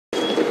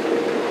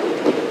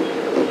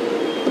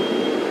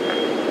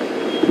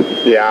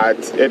Yeah,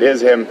 it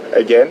is him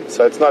again,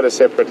 so it's not a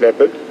separate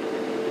Leopard.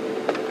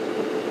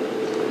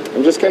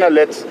 I'm just going to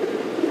let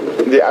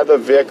the other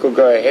vehicle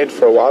go ahead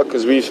for a while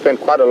because we've spent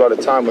quite a lot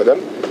of time with him.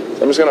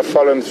 So I'm just going to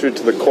follow him through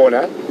to the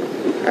corner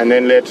and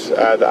then let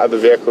the other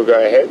vehicle go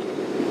ahead.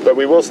 But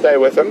we will stay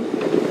with him.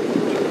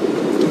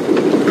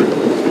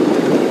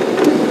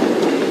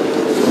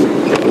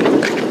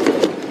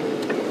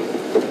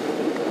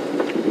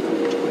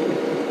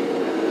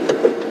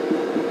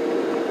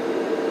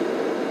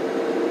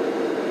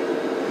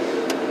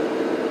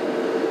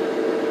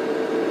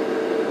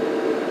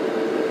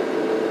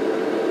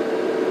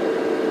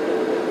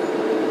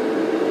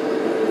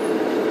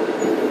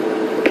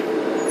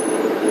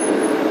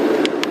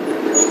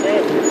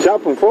 Ciao,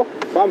 Pumfo.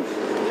 Vamos.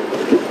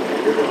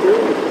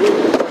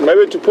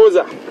 Maybe to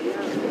Posa.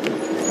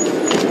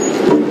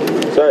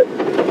 So,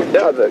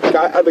 yeah,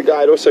 the other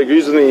guy also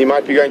agrees with me he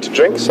might be going to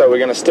drink, so we're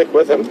going to stick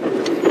with him.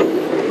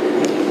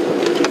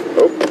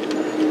 Oh.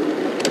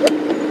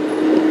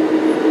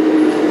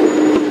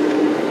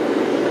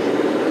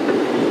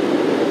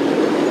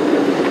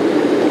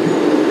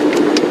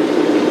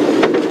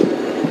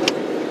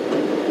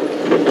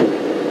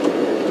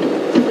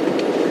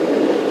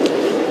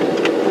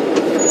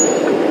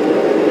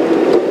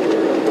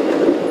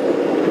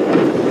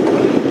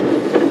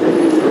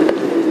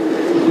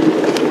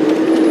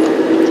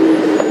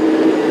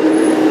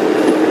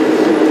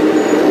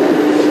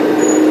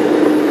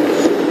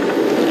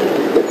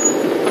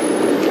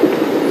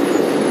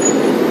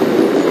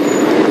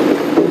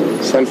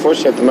 So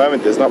unfortunately at the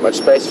moment there's not much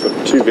space for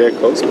two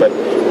vehicles, but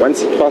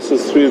once it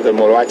passes through them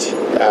alright,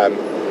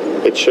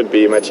 it should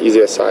be a much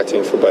easier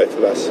sighting for both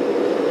of us.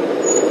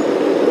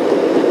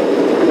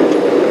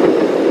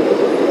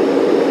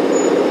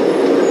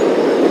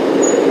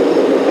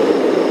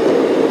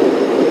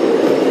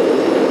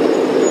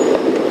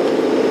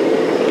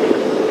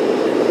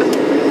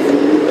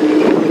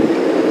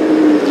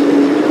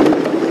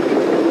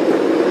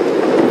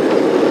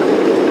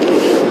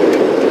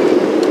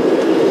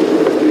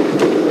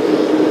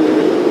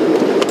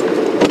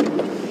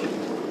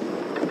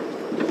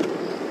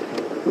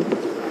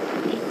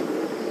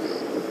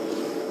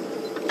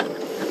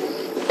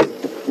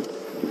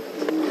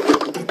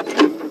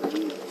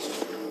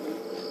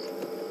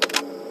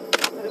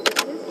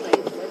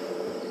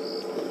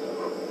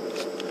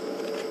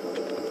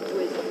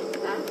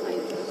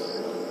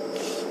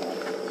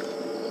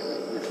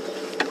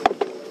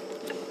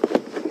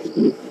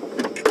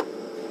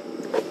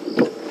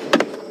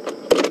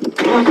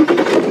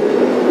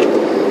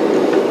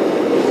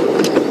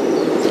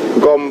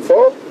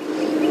 Gomfo.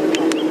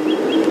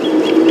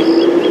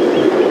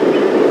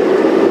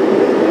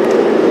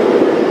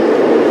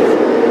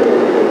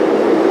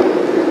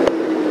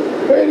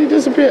 Where did he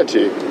disappear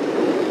to?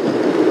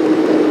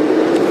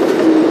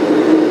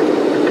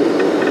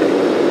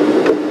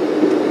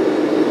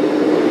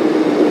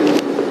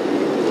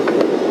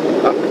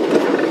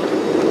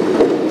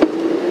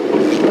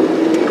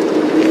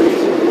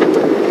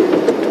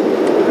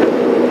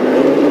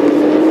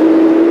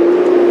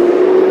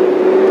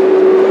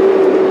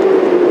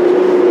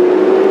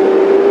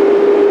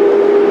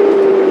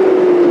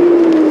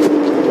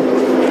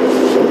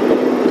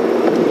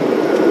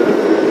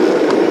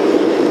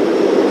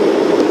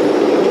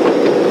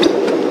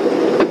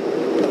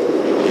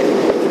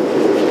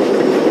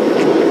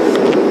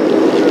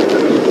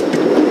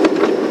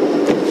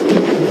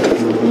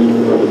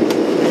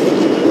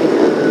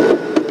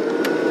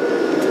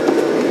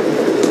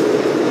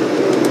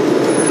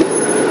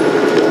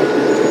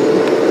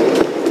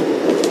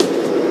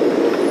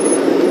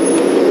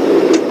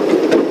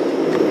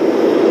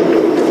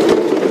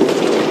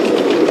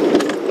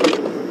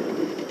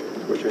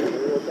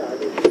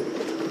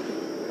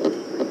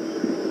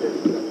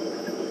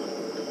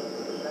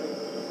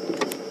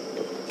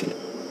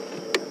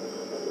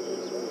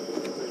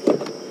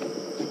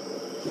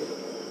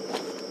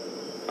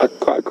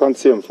 I can't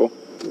see him, for.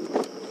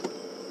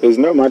 There's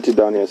no Mati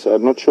down here, so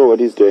I'm not sure what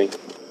he's doing.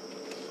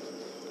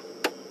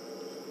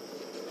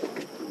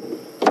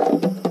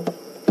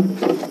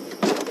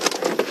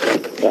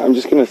 Yeah, I'm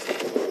just gonna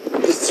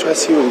just try to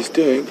see what he's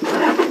doing.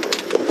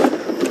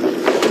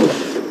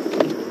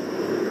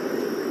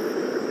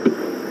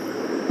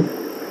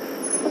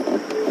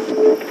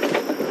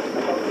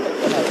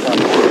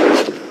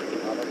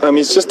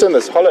 He's just in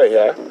this hollow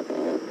here.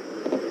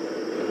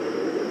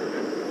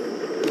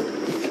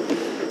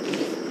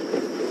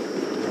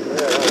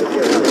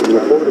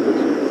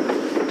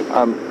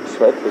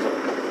 Sweat.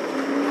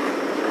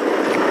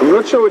 I'm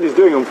not sure what he's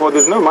doing,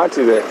 there's no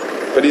Mati there.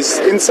 But he's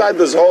inside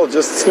this hole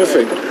just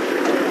sniffing.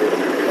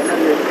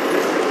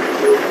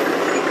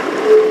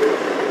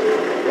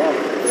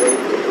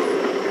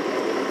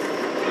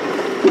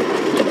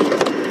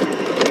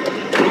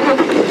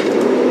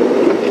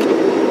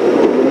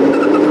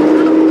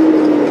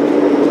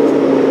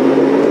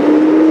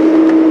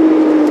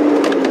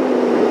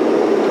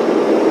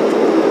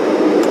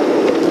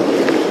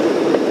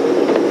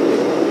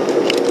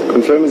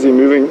 Confirm, is he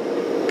moving?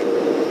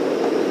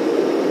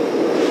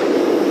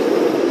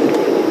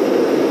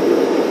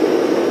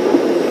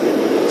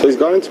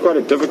 gone into quite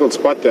a difficult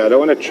spot there. I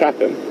don't want to trap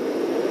him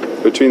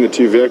between the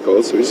two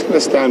vehicles, so we're just going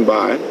to stand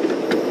by.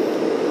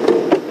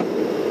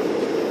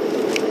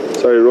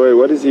 Sorry, Roy,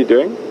 what is he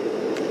doing?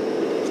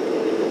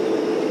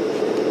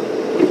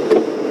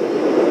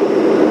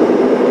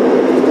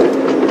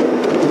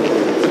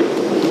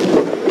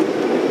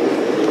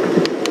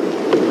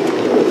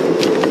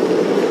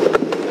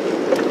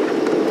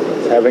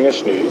 Having a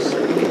snooze.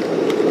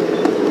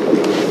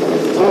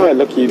 Oh,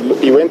 look,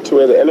 he went to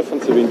where the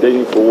elephants have been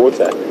digging for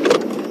water.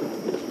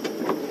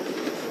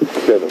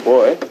 Clever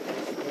boy.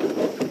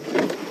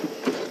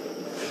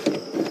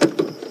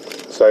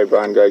 Sorry,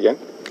 Brian, go again.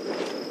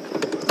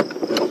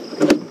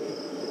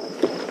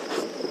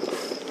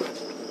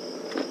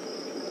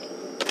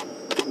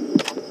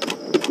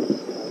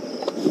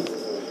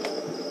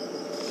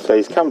 So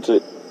he's come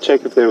to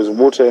check if there was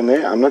water in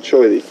there. I'm not sure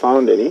whether he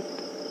found any.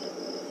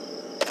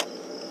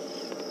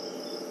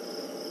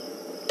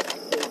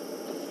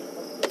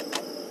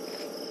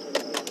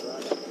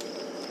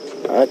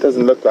 That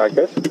doesn't look like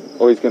it.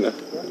 Or he's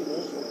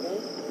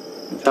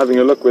having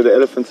a look where the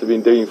elephants have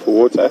been digging for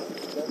water.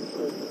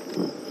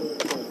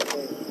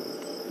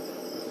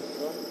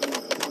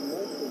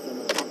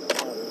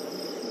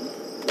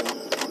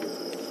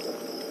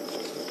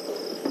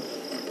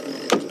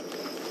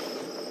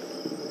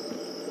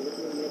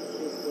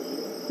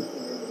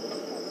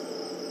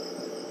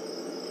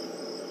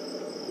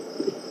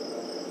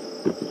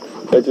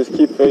 So just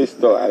keep very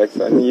still, Alex.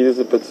 I mean, he is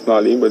a bit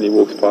snarly when he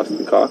walks past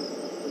the car.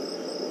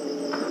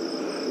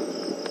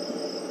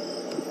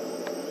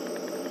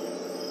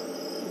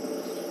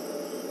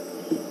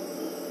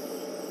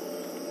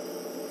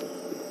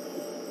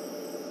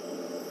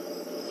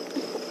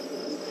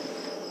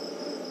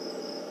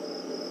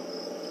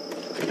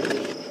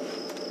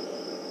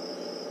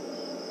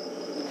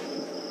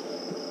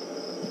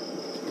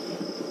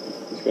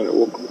 Going to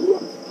walk.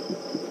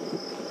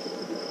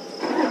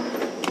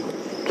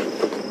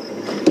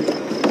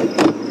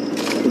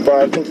 But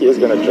I think he is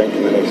going to drink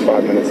in the next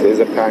 5 minutes. There's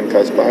a pan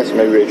close by, so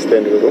maybe we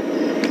extend a little.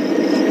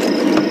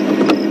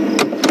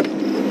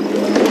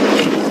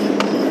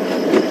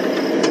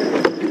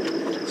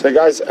 So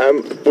guys,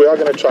 we are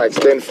going to try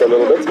extend for a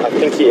little bit. I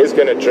think he is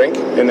going to drink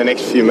in the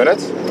next few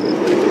minutes.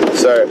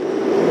 So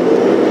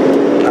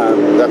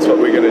that's what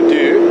we're going to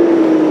do.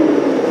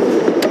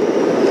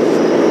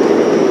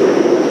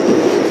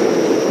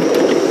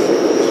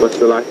 What's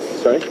the light?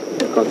 Sorry,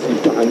 I can't see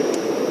behind you.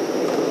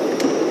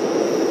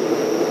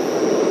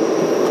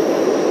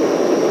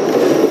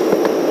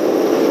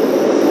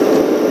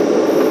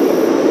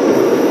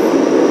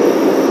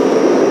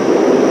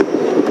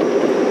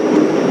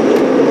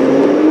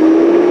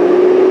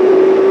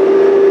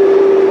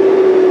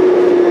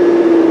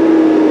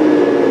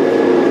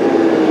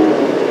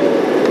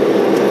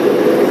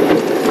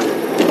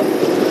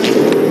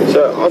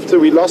 So after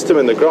we lost him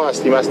in the grass,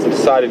 he must have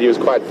decided he was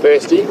quite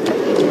thirsty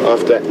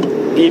after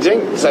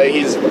eating, so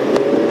he's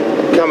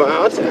come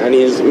out and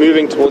he's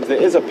moving towards, there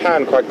is a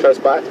pan quite close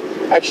by,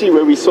 actually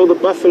where we saw the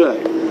buffalo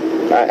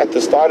at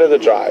the start of the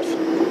drive.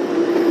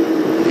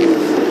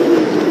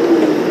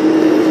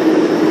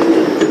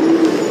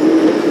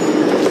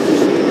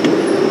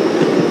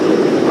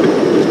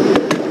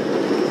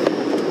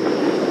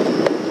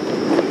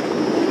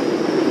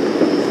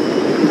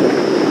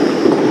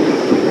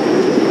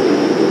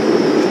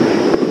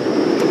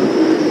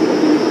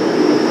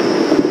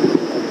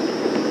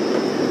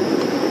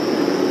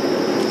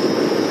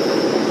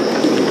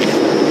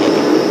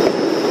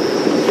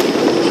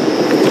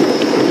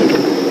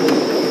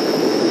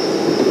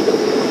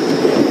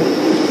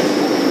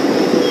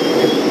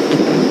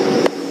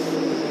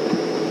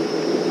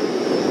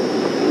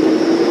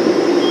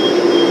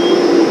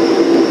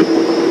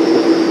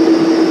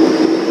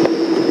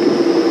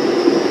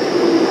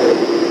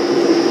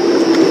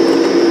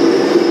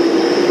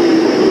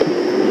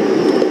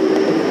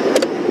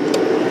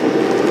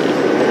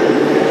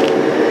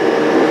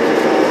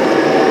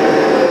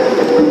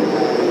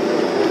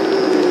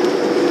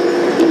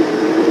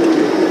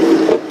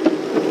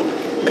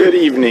 Good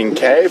evening,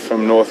 Kay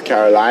from North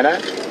Carolina.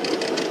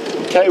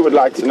 Kay would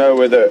like to know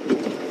whether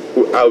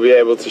I'll be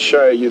able to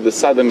show you the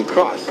Southern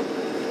Cross.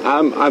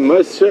 I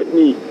most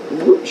certainly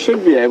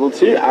should be able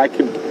to. I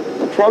could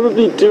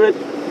probably do it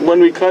when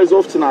we close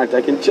off tonight.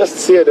 I can just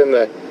see it in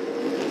the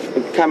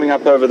coming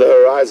up over the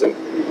horizon.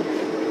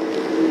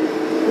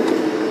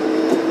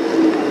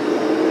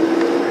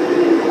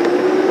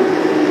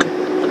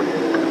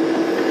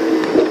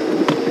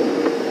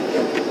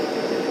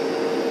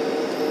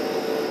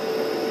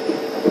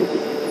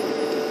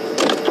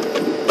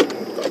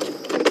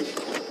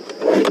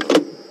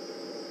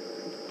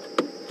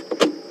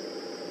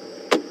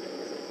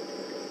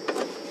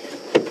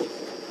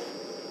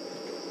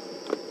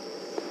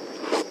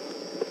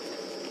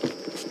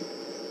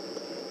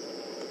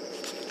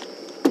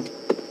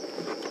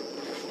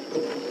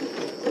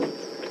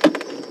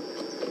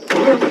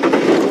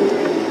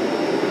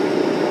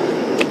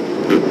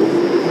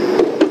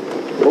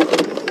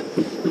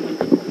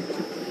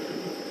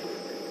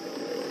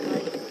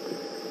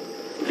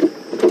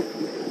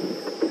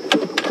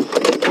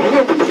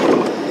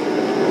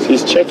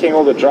 checking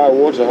all the dry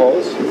water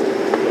holes.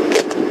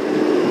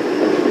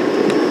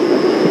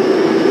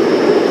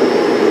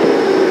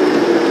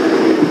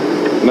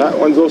 That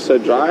one's also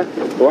dry.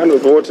 The one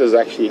with water is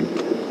actually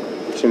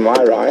to my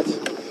right.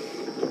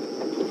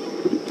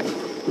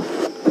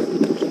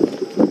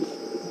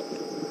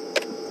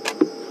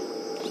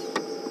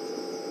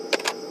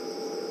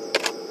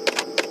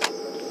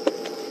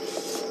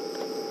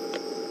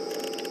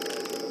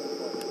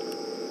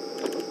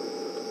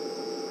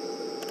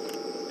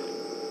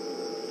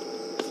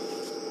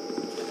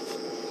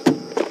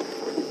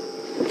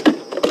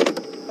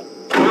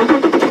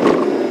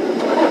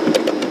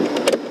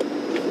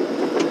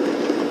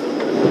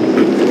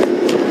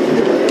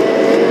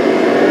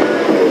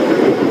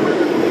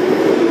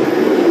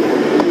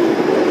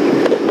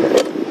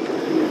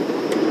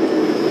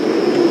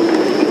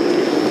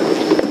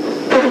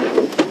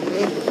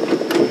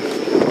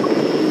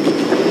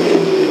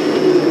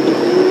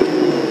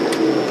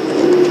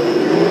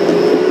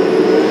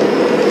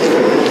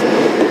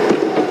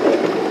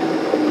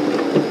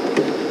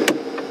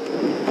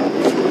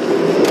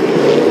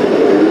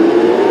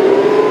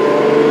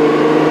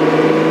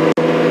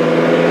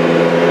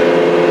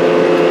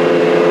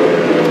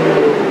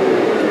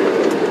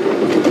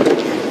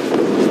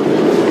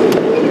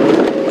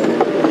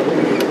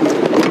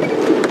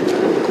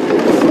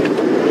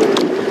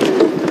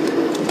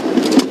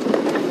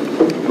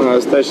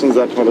 Stations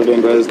that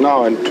Malodimba is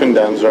now on Twin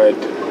Dams Road,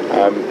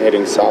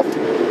 heading south.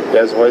 He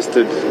has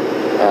hoisted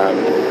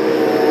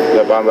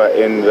the bomber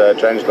in the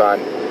drainage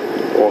line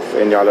off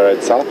Inyala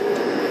Road south.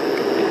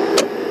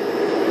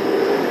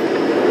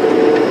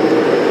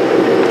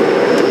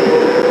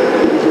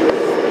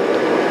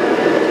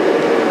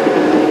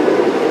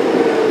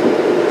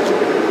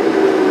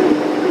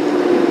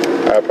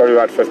 Probably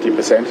about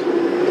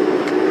 50%.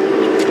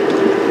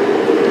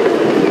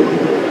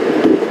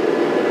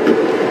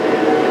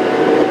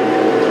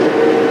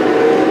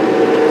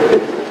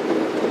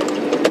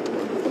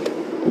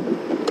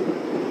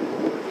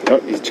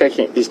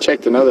 He's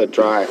checked another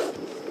dry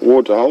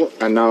water hole,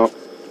 and now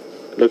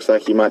looks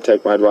like he might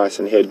take my advice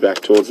and head back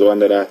towards the one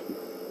that I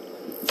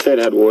said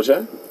had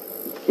water.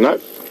 No.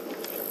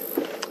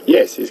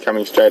 Yes, he's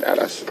coming straight at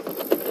us.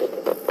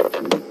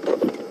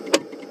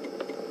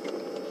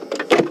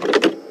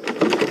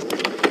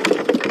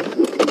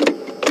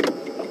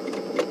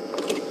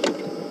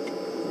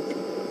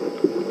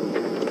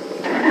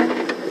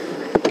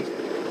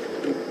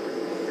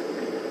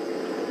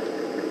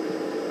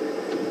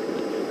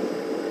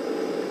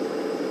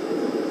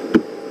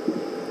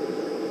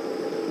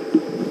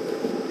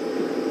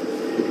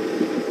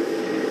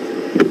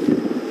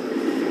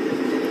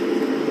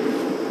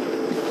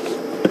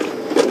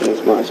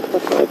 My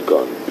spotlight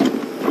gone.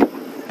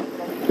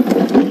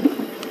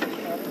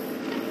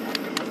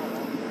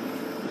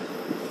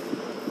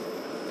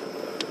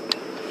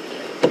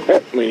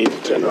 Okay, we need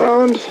to turn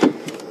around.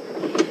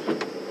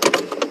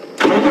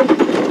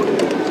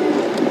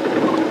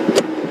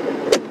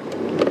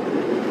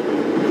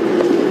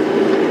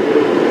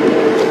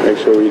 Make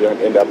sure we don't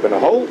end up in a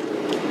hole.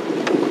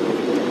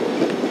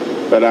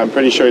 But I'm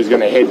pretty sure he's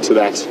going to head to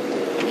that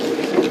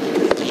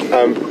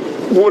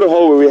water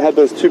hole where we had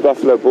those two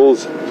buffalo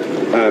bulls.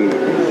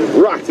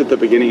 Right at the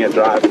beginning of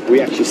drive.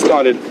 We actually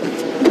started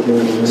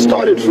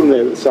from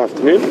there this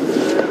afternoon.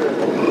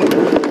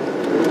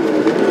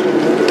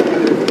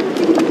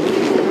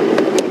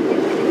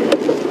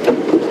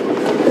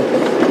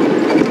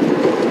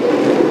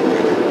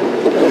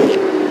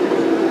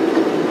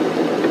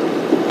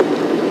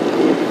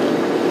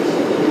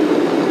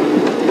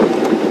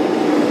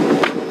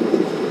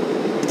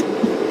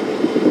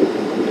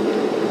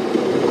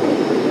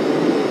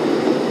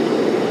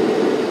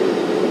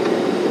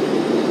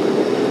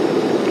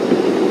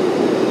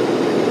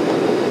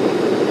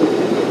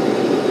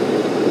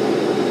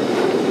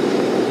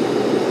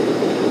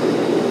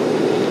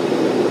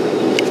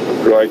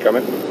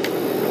 Coming.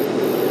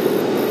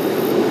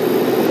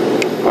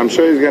 I'm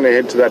sure he's going to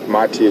head to that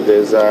Mighty.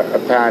 There's a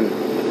pan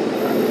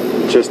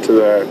just to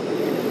the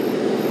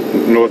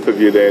north of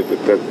you there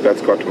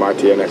that's got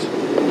Mighty in it.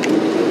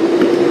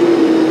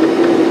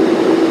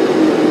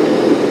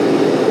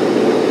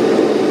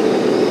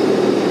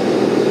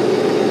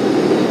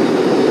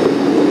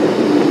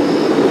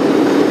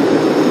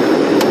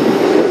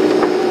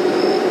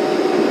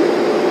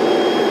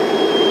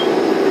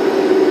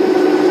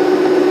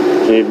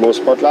 Need more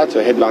spotlights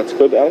or headlights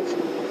good, Alex?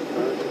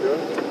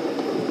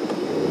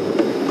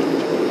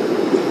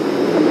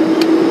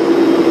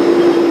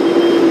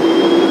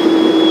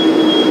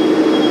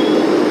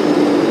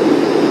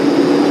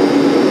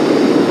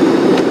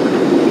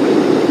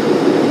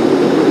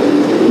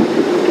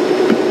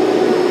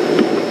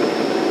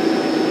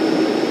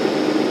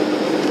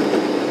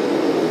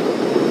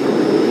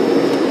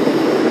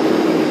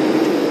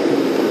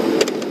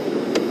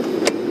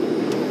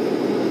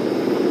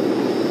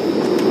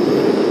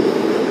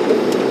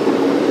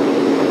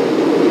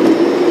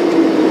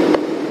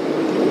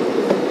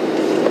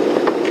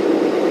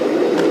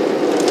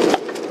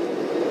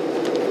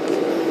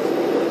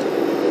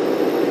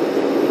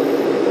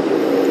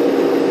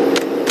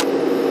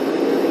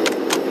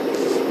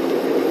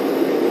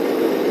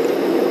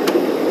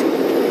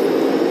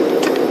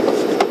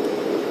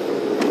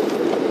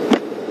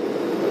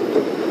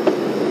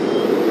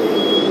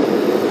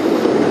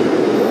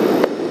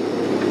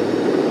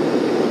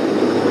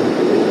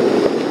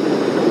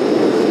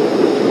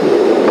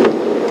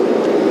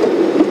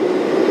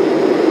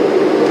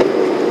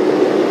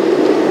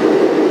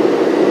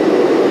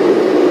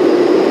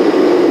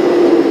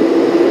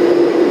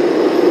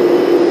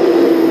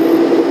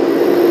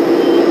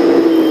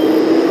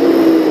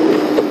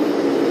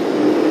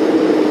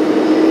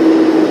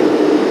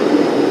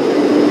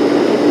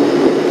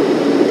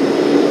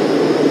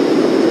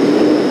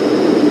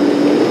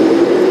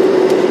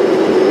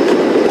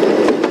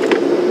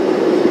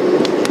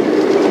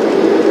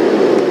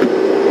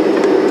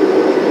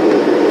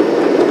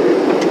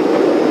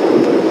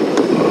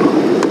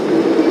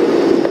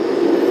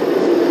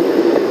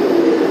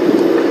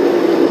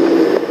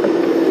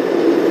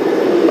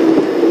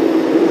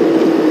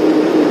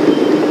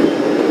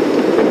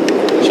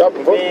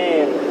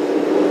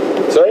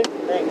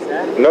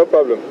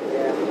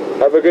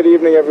 Have a good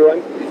evening, everyone.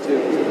 You too.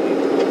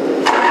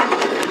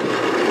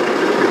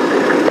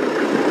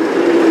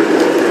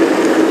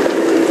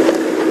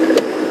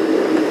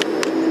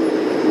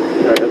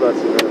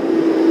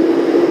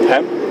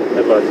 Ham?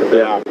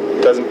 Yeah,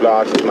 doesn't blow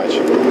out as much.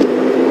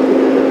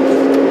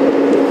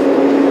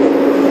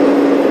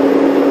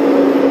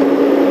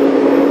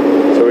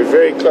 So we're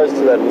very close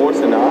to that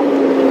water now.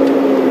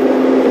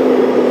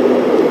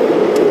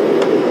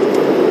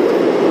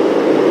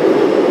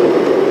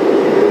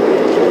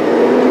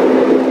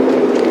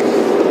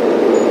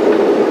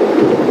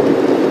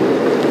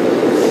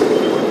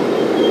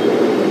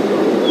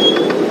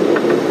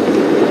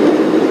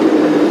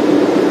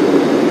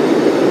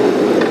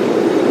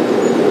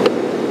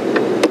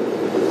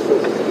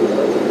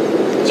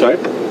 Sorry?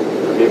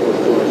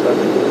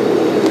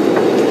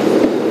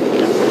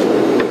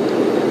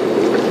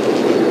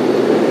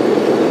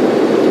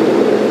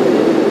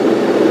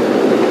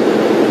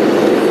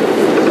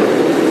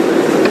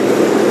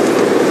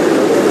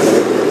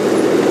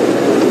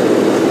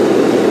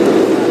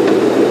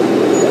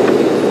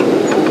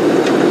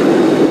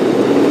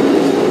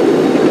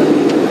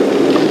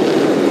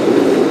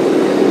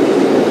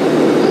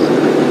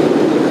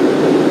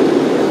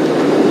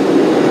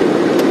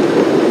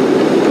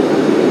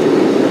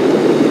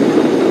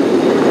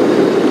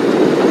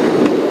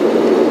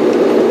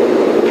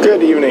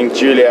 Good evening,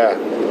 Julia.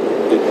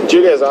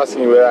 Julia's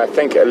asking whether I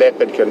think a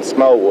leopard can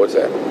smell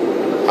water.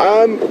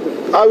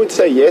 I would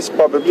say yes,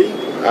 probably.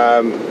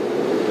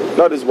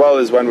 Not as well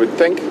as one would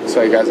think.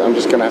 So guys, I'm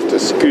just going to have to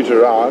scoot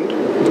around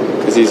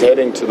because he's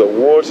heading to the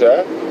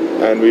water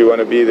and we want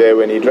to be there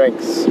when he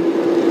drinks.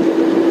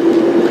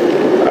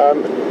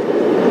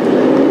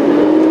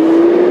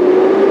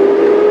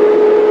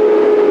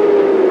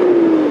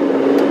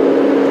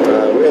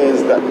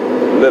 Where's that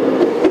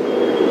little...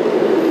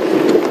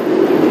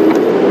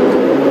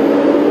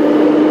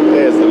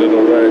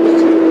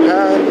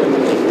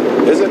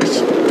 Is it?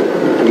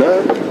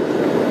 No?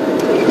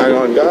 Hang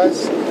on,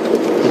 guys.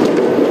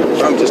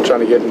 I'm just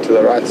trying to get into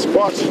the right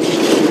spot.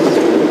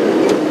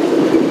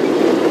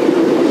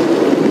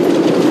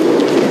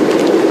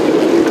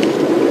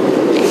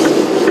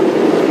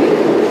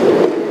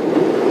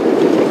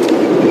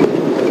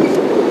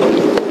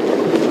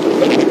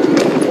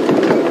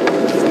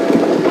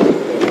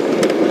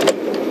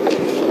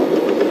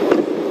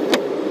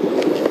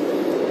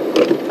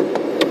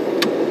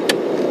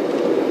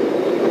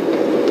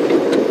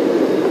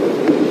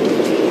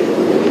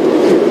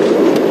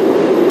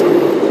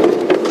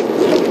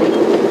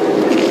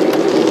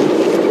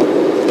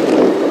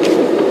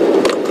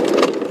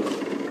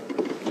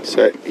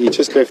 So he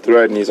just left the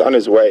road and he's on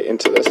his way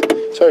into this.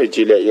 Sorry,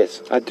 Julia,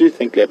 yes, I do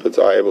think leopards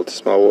are able to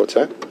smell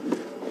water.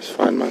 Let's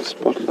find my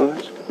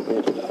spotlight.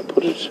 Where did I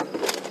put it?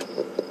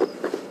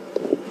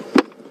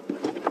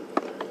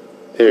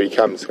 There he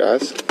comes,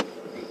 guys.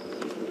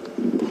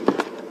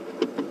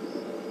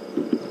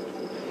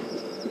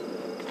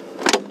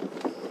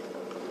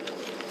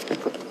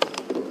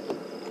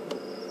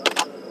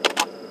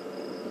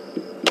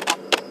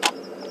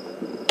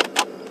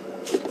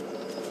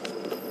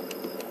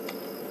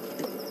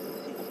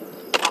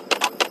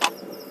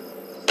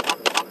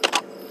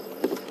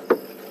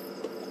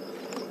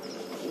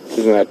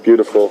 Isn't that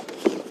beautiful?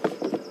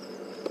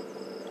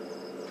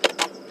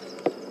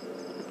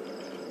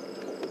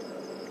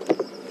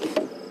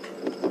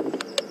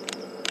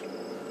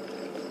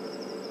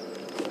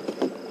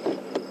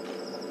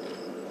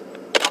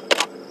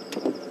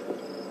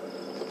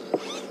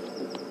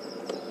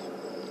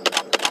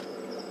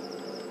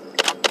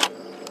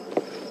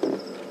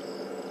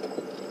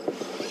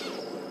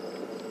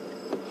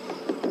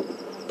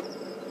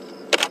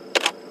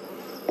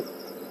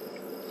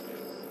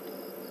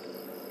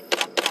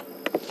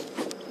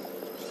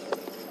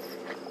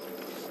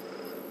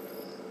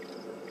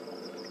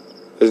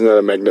 Isn't that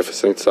a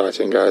magnificent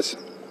sighting, guys?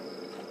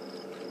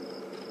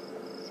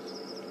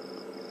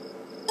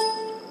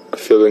 I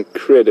feel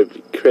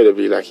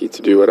incredibly lucky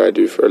to do what I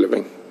do for a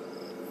living.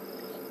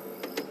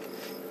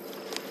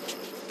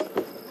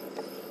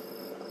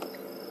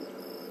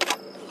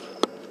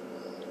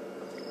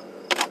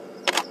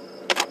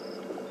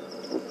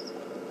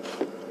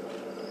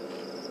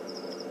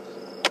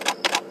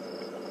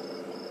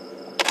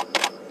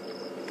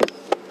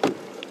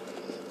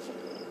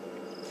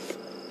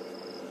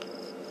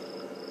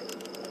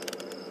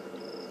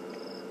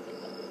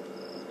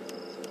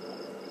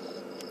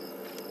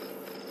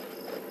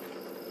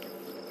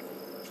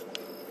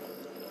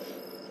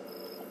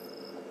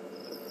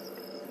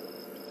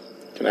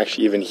 You can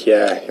actually even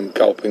hear him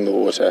gulping the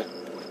water.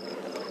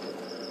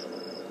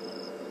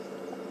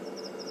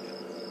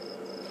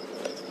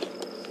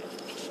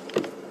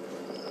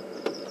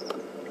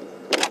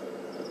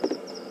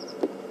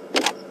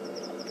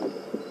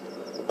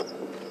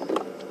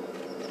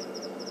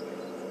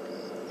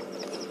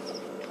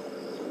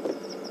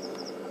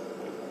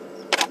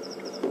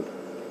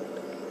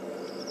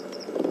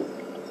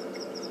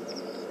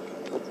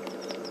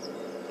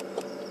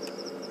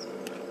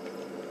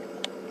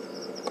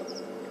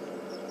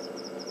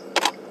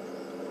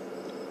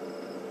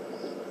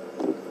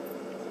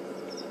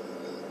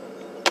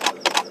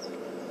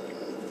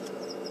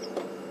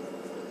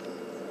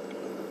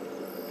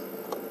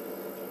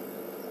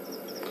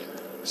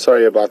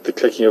 Sorry about the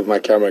clicking of my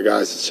camera,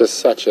 guys. It's just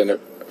such an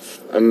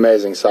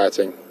amazing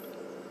sighting.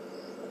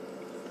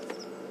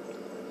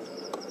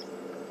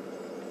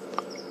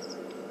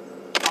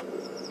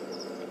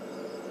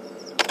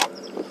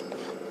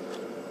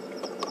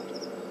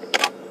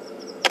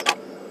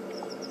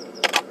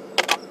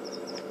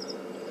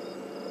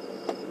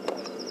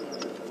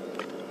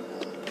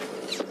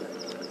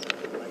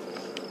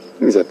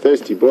 He's a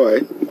thirsty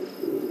boy.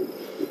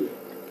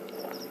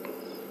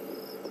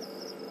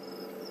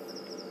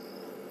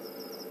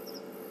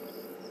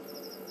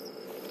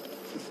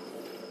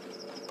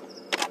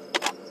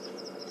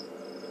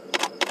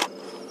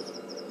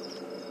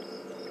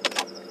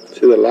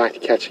 See the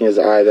light catching his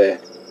eye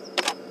there.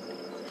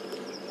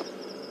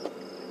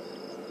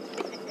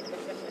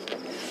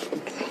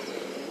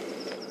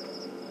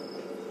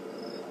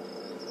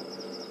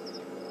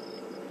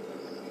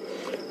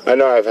 I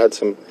know I've had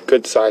some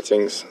good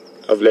sightings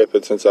of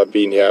leopard since I've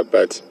been here,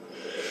 but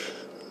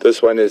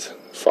this one is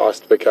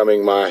fast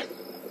becoming my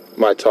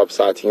top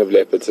sighting of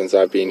leopard since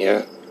I've been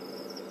here.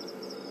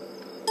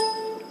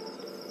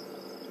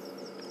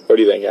 What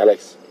do you think,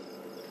 Alex?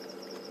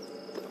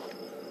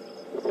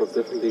 Well, it's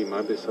definitely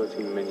my best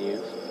sighting in many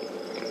years.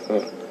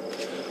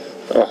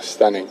 Oh,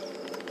 stunning.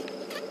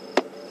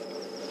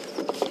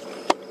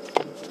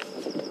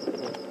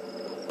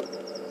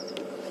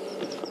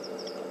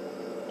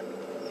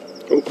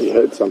 Oh, he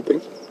heard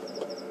something.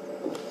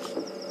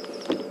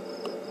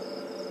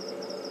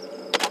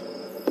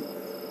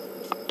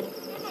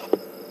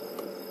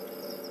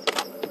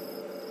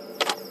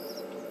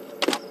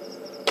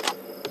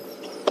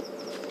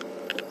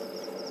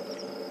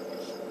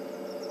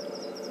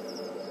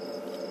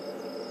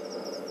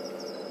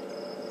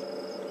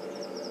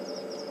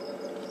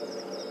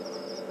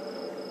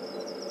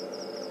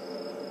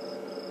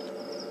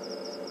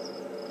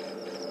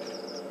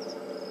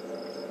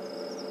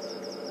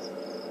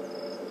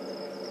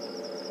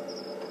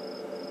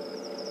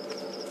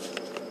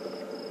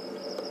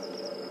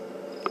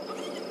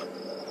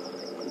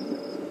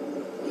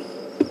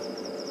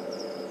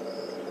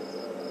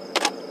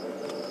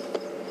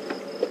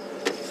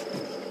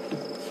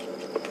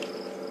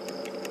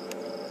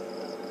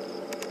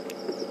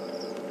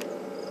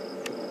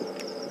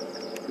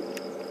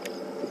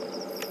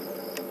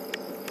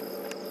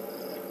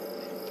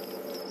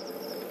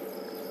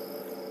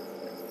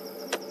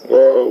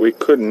 Well, we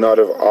could not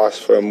have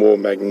asked for a more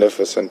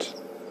magnificent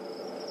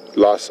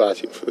last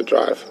sighting for the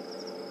drive.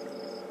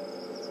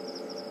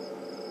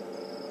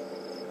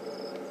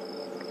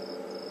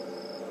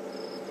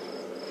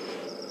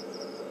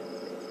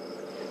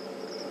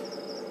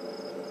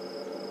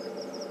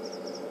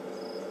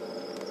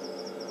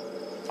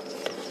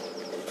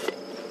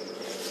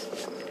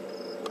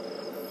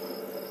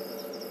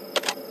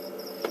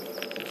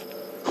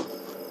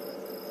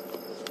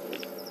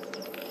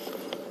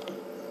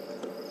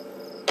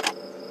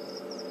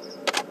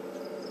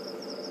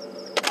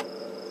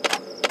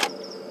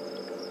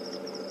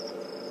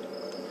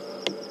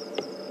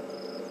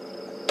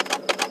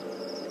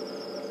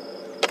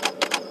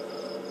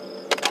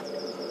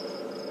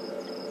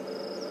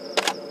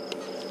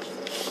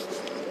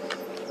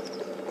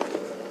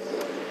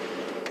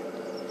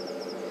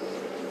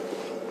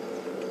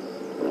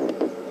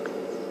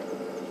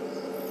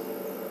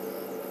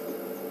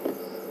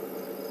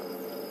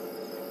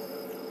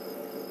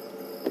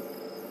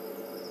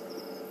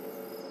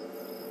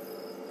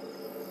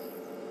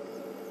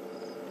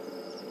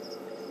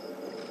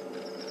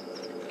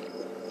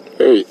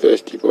 Very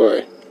thirsty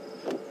boy.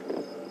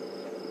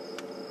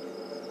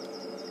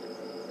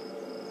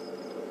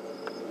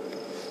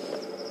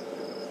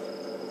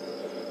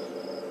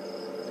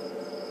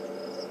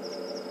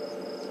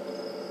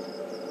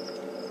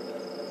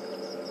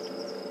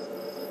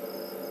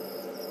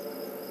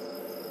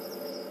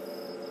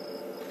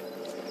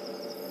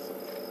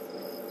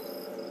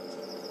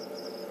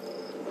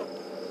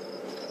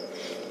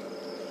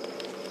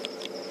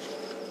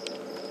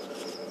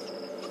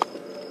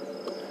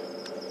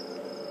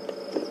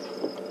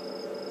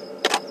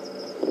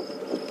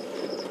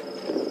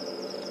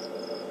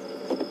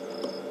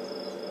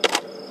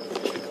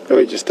 Oh,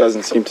 he just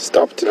doesn't seem to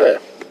stop today.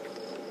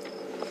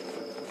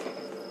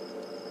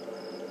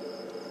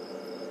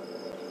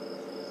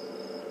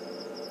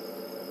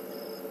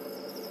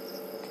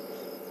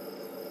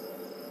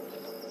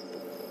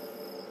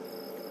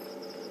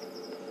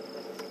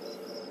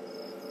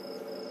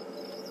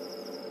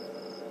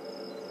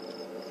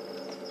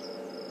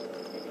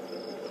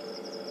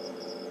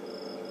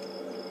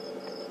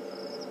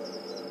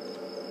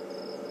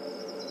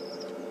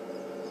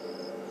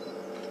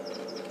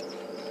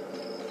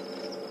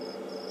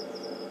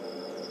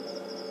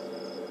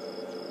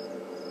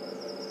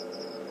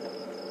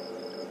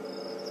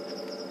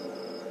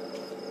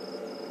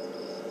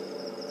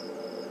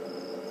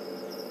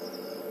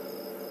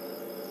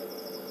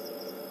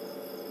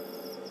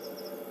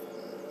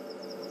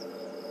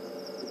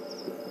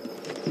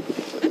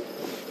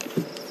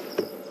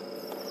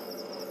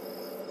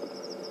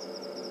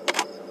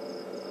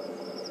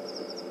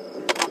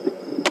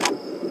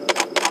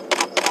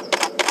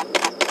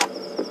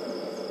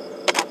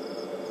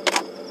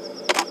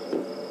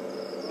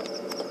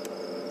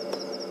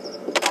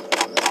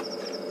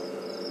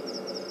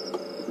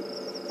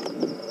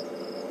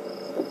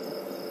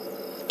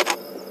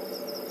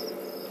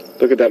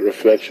 Look at that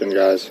reflection,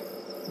 guys.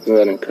 Isn't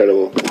that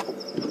incredible?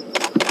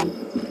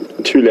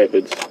 2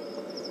 leopards.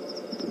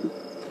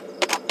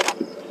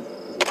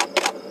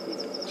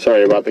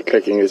 Sorry about the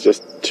clicking, it's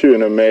just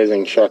an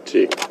amazing shot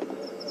to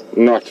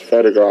not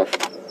photograph.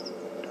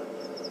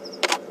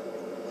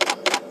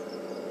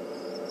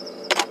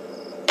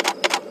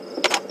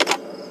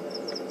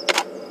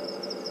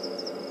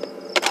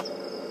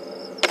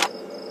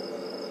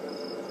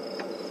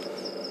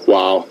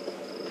 Wow,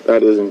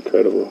 that is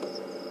incredible.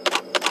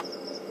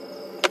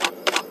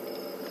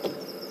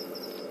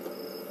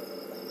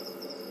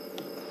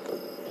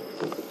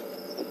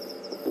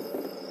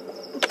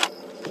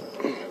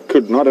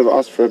 Could not have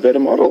asked for a better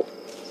model.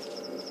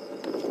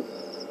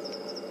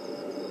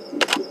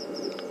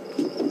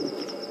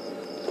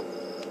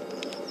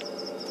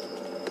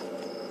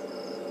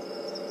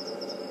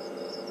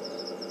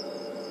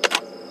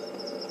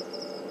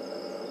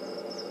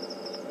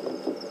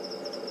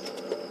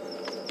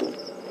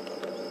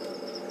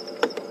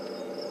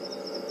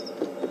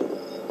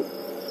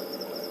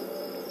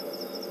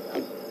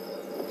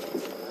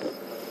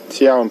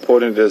 See how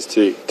important it is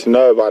to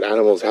know about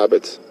animals'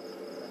 habits.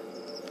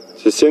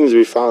 So as soon as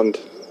we found,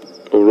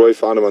 or Roy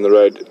found him on the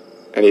road,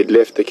 and he'd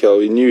left the kill,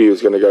 we knew he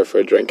was going to go for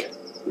a drink.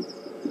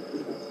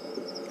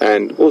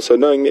 And also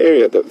knowing the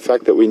area, the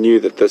fact that we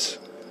knew that this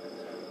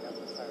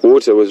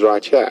water was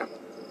right here.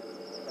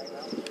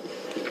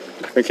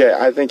 Okay,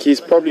 I think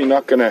he's probably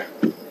not going to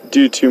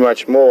do too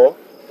much more.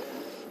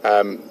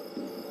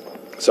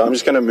 So I'm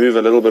just going to move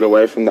a little bit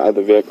away from the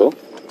other vehicle.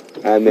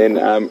 And then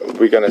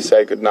we're going to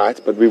say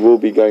goodnight, but we will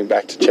be going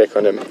back to check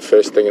on him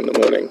first thing in the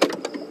morning.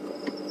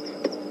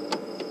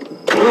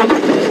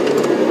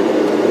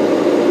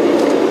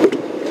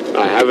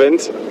 I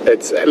haven't.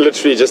 It's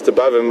literally just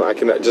above him. I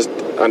can just,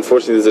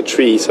 unfortunately there's a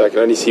tree, so I can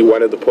only see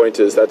one of the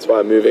pointers. That's why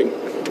I'm moving.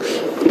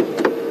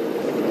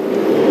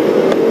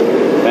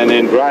 And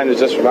then Brian has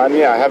just reminded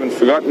me, I haven't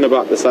forgotten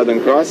about the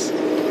Southern Cross.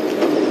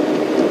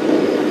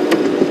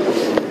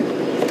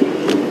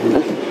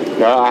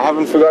 No, I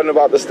haven't forgotten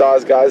about the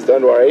stars, guys,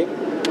 don't worry.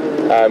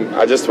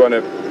 I just want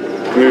to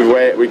move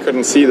away. We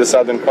couldn't see the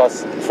Southern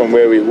Cross from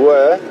where we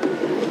were.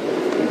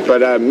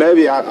 But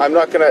maybe I'm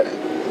not going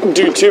to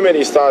do too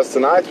many stars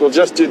tonight. We'll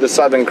just do the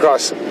Southern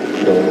Cross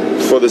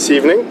for this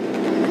evening.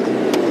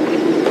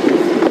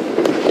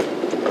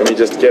 Let me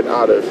just get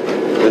out of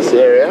this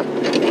area.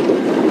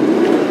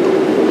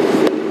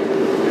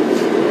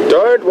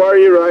 Don't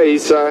worry,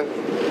 Raisa.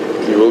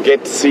 You will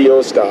get to see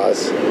your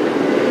stars.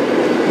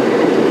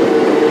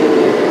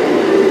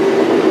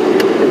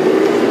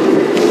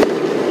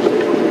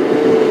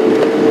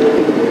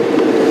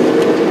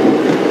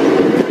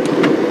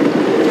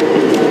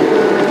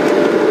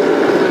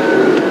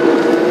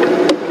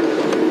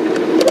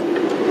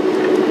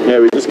 Yeah,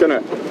 we're just going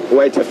to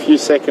wait a few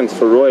seconds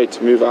for Roy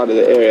to move out of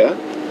the area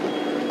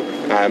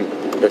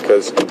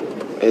because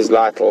his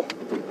light will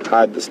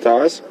hide the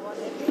stars.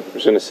 I'm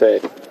just going to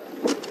say,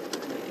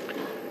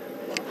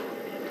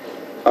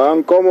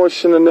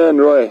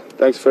 Roy,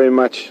 thanks very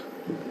much.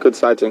 Good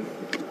sighting.